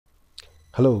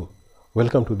Hello,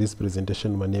 welcome to this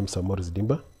presentation. My name is Morris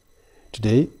Dimba.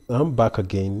 Today I'm back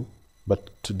again, but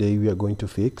today we are going to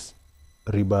fix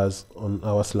rebars on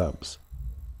our slabs.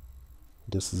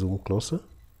 Just zoom closer.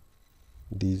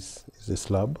 This is a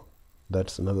slab,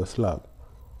 that's another slab.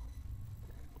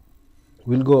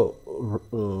 We'll go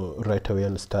right away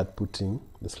and start putting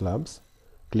the slabs.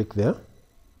 Click there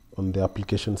on the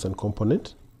applications and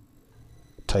component,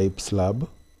 type slab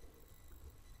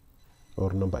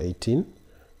or number 18.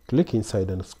 Click inside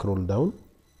and scroll down.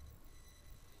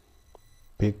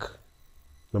 Pick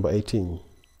number 18,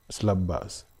 slab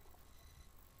bars.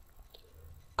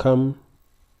 Come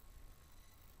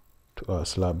to our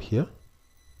slab here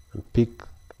and pick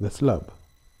the slab.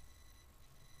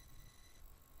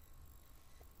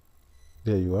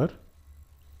 There you are.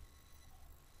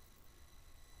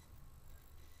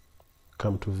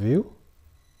 Come to view,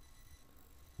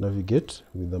 navigate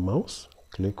with the mouse,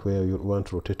 click where you want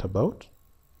to rotate about.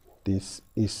 This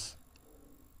is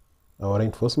our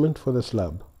reinforcement for the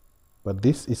slab, but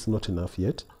this is not enough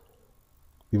yet.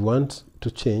 We want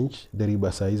to change the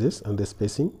rebar sizes and the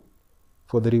spacing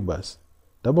for the rebars.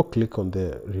 Double click on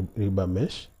the rebar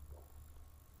mesh.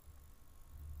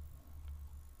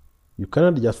 You can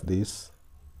adjust this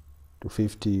to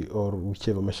 50 or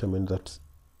whichever measurement that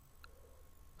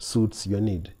suits your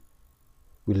need.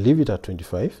 We'll leave it at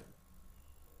 25.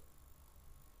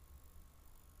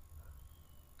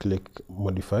 Click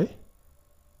modify.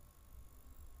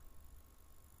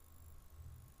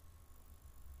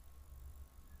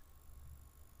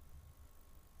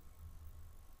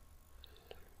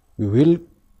 We will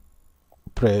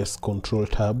press Control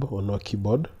Tab on our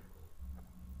keyboard.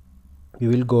 We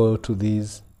will go to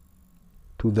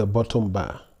the bottom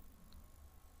bar.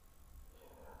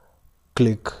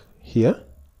 Click here.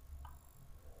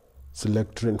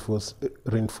 Select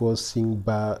reinforcing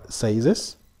bar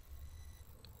sizes.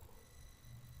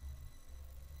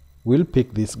 We'll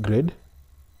pick this grade.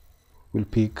 We'll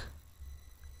pick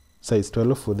size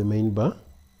 12 for the main bar.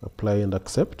 Apply and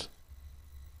accept.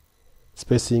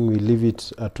 Spacing, we leave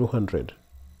it at 200.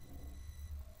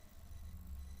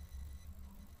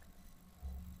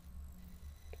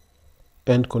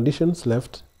 And conditions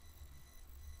left,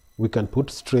 we can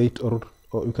put straight or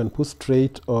we can put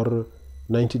straight or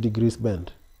 90 degrees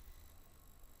bend.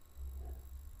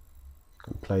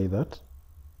 Apply that.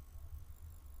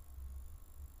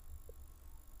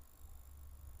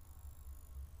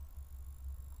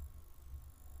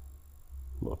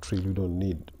 Not really, we don't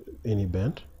need any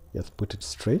bend. Just put it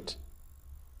straight.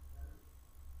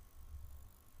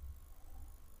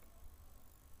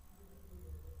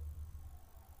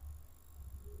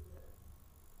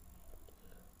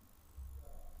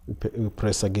 We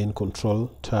press again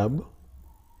Control Tab.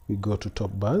 We go to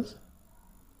top bars.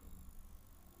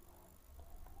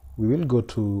 We will go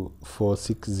to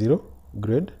 460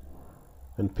 grade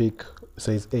and pick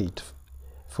size 8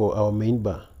 for our main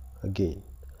bar again.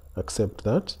 Accept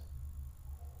that.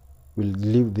 We'll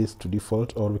leave this to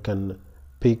default, or we can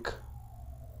pick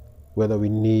whether we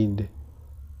need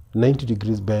 90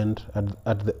 degrees bend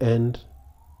at the end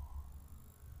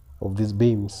of these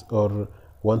beams or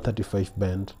 135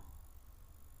 bend.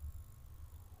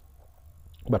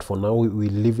 But for now we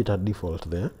leave it at default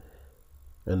there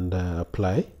and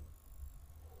apply.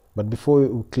 But before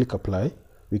we click apply,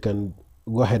 we can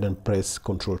go ahead and press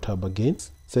Control Tab again. It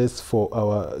says for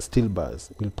our steel bars,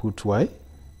 we'll put Y.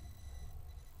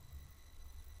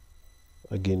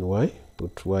 Again Y,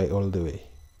 put Y all the way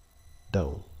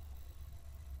down.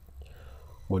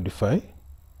 Modify,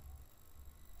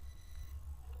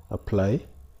 apply,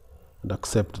 and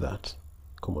accept that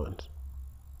command.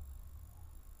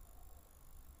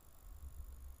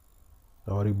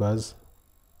 Our rebars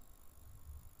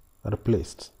are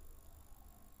placed.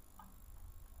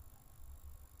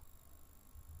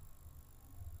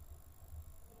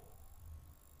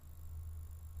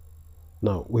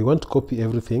 Now we want to copy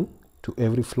everything to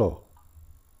every floor.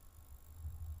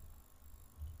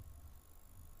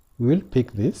 We will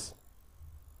pick this.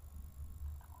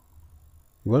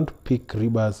 We want to pick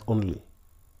rebars only.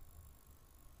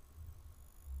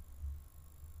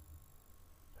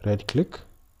 Right click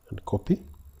and copy. You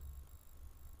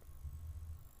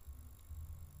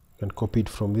can copy it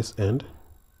from this end.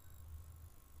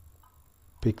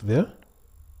 Pick there.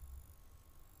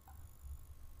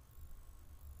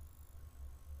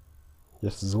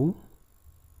 Just zoom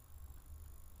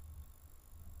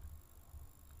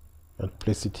and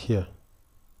place it here.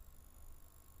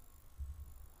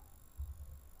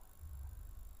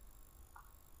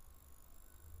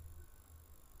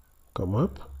 Come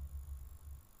up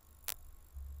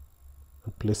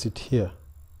and place it here.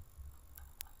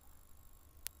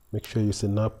 Make sure you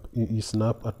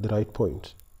snap at the right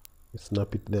point. You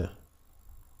snap it there.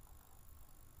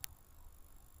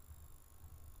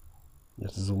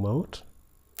 Just zoom out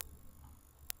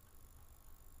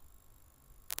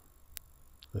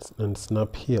and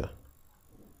snap here.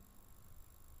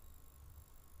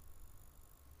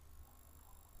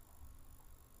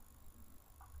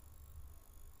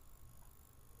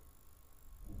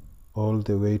 All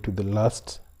the way to the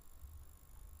last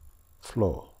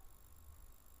floor.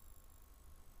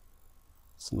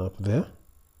 Snap there.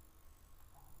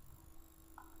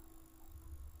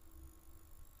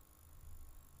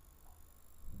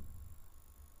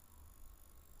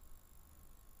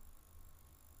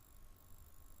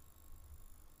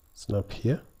 Snap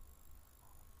here.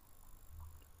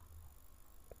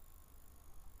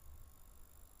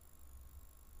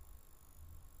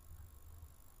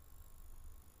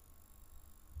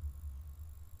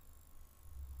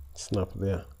 Snap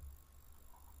there.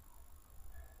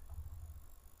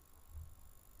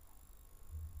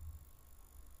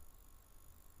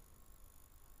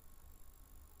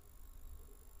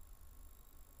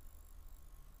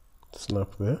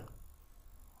 Snap there.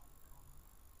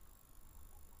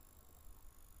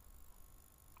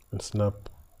 And snap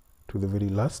to the very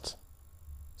last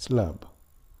slab.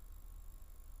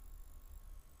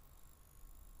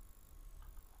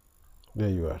 There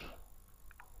you are.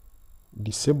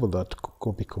 Disable that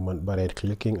copy command by right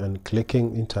clicking and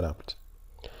clicking interrupt.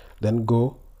 Then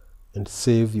go and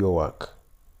save your work.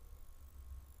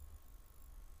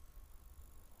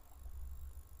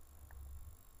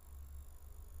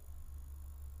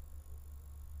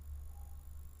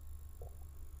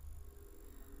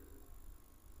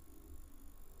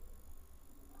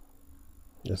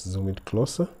 Just zoom it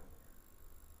closer.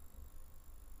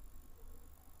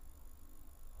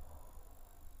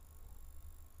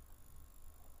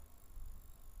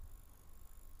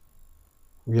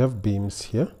 We have beams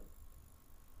here,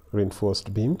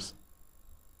 reinforced beams.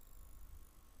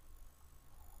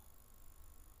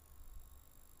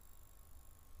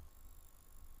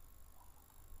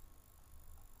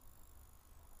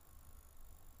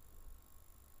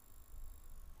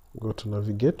 Go to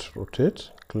navigate,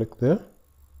 rotate, click there,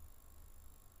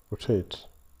 rotate.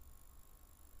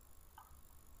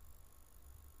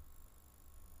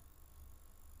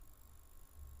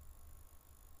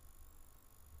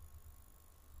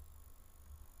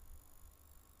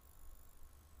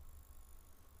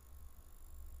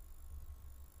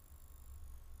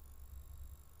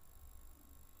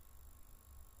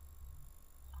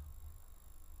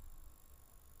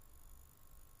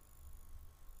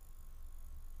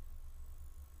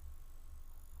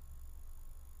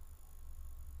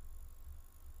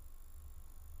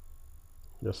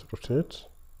 Just rotate.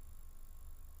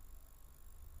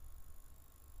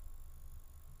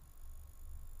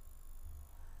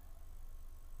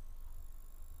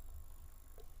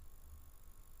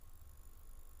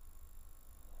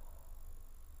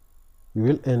 We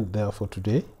will end there for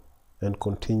today and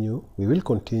continue. We will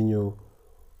continue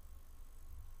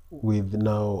with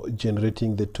now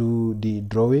generating the 2D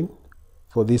drawing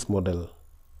for this model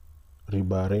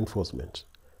rebar reinforcement.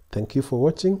 Thank you for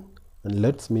watching, and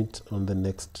let's meet on the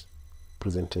next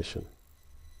presentation.